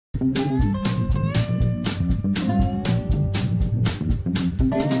Hi,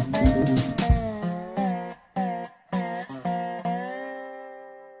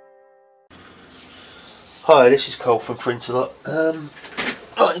 this is Cole from Printalot.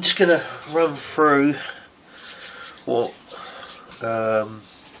 I'm just going to run through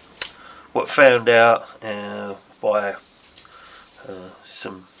what found out by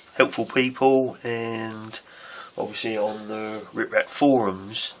some helpful people, and obviously on the RipRap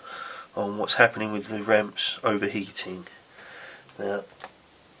forums on what's happening with the ramps overheating. Now,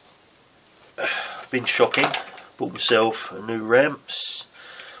 been shopping, bought myself a new ramps,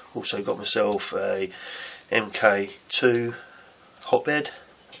 also got myself a MK2 hotbed,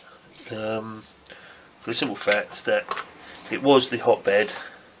 for the simple fact that it was the hotbed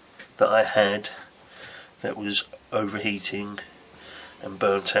that I had that was overheating and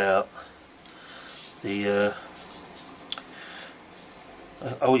burnt out.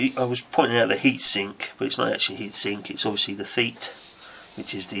 I was pointing out the heat sink, but it's not actually heat sink, it's obviously the FET,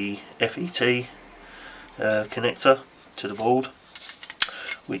 which is the FET connector to the board,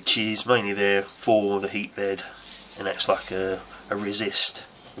 which is mainly there for the heat bed and acts like a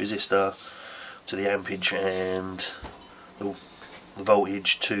resistor to the ampage and the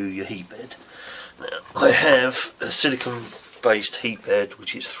voltage to your heat bed. Now, I have a silicone based heat bed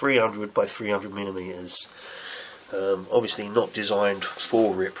which is 300 by 300 millimeters, obviously not designed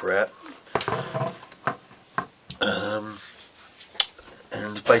for RipRap,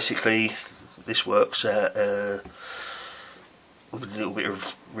 and basically this works at with a little bit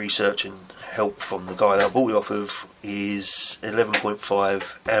of research and help from the guy that I bought it off of, is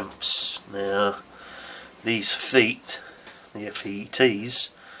 11.5 amps. Now these FET, the FETs,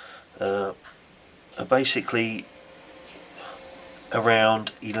 are basically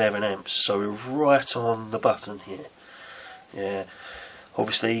around 11 amps, so we're right on the button here. Yeah,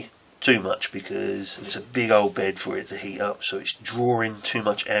 obviously too much because it's a big old bed for it to heat up, so it's drawing too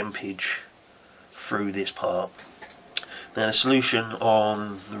much ampage through this part. Now the solution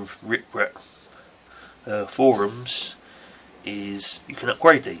on the RipRap forums is you can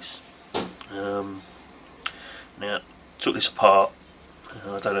upgrade these. Now took this apart,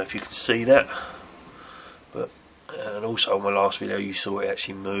 I don't know if you can see that, but and also on my last video you saw it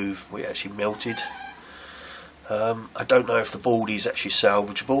actually move, it actually melted. I don't know if the board is actually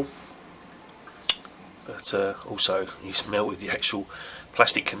salvageable, but also it's melted the actual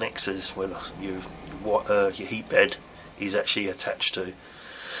plastic connectors where your heat bed is actually attached to.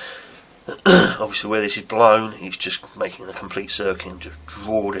 Obviously where this is blown, it's just making a complete circuit and just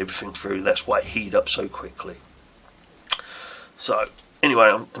drawed everything through. That's why it heated up so quickly. So anyway,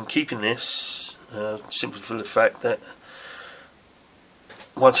 I'm keeping this simply for the fact that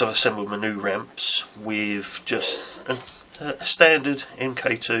once I've assembled my new ramps with just a standard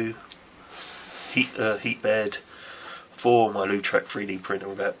MK2 heat bed for my Lutrac 3D printer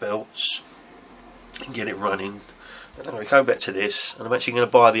without belts and get it running, and I'm going to go back to this, and I'm actually going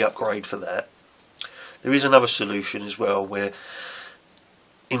to buy the upgrade for that. There is another solution as well, where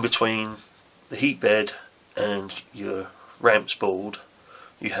in between the heat bed and your ramps board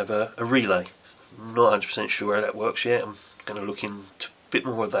you have a relay. I'm not 100% sure how that works yet. I'm going to look into a bit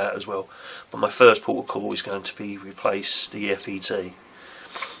more of that as well, but my first port of call is going to be replace the FET,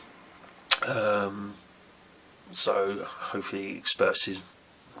 so hopefully it disperses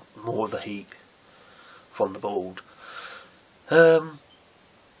more of the heat from the board.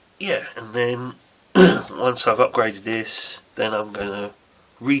 Yeah, and then once I've upgraded this, then I'm going to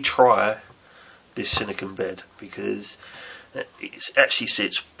retry this silicone bed, because it actually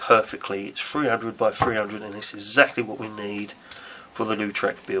sits perfectly. It's 300 by 300 and it's exactly what we need for the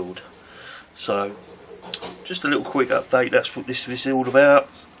Lutrac build. So just a little quick update, that's what this is all about.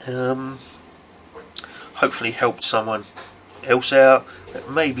 Hopefully helped someone else out that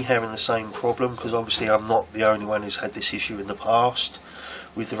may be having the same problem, because obviously I'm not the only one who's had this issue in the past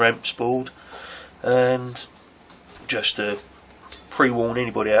with the ramps board. And just to pre-warn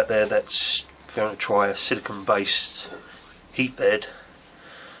anybody out there that's going to try a silicone based heat bed,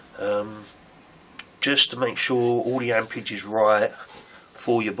 just to make sure all the ampage is right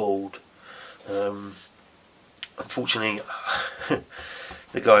for your board. Unfortunately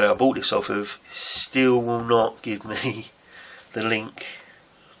the guy that I bought this off of still will not give me the link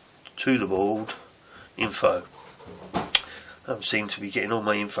to the board info. I seem to be getting all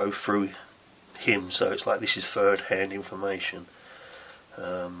my info through him, so it's like this is third hand information.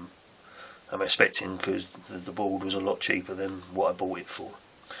 I'm expecting, because the board was a lot cheaper than what I bought it for,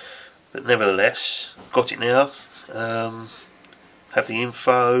 but nevertheless I've got it now. Have the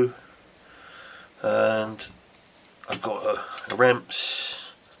info, and I've got a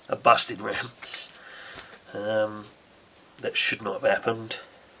ramps a busted ramps. That should not have happened.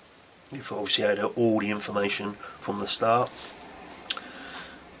 You've obviously had all the information from the start,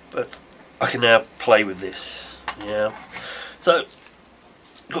 but I can now play with this. Yeah, so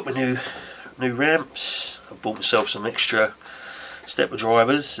got my new ramps. I bought myself some extra stepper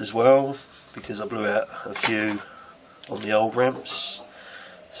drivers as well because I blew out a few on the old ramps.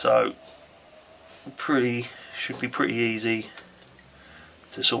 So should be pretty easy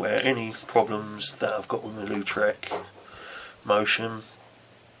to sort out any problems that I've got with my Lutrac motion.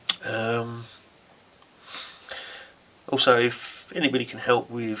 Also, if anybody can help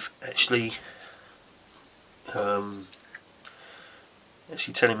with actually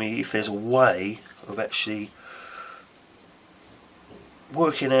telling me if there's a way of actually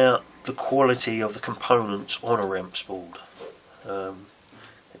working out the quality of the components on a ramps board,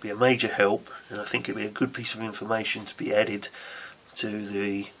 it'd be a major help, and I think it'd be a good piece of information to be added to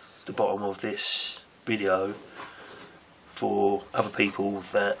the bottom of this video for other people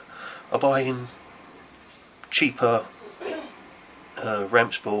that are buying cheaper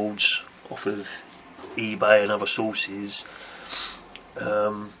ramps boards off of eBay and other sources,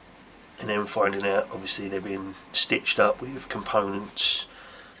 and then finding out obviously they're being stitched up with components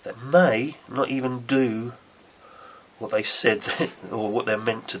that may not even do what they said or what they're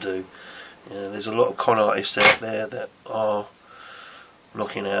meant to do. There's a lot of con artists out there that are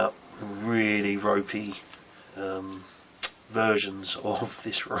knocking out really ropey versions of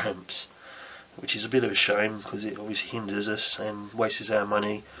this ramps, which is a bit of a shame because it obviously hinders us and wastes our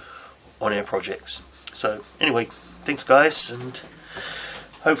money on our projects. So anyway, thanks guys, and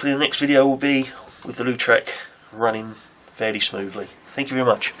hopefully the next video will be with the Lutrac running fairly smoothly. Thank you very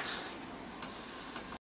much.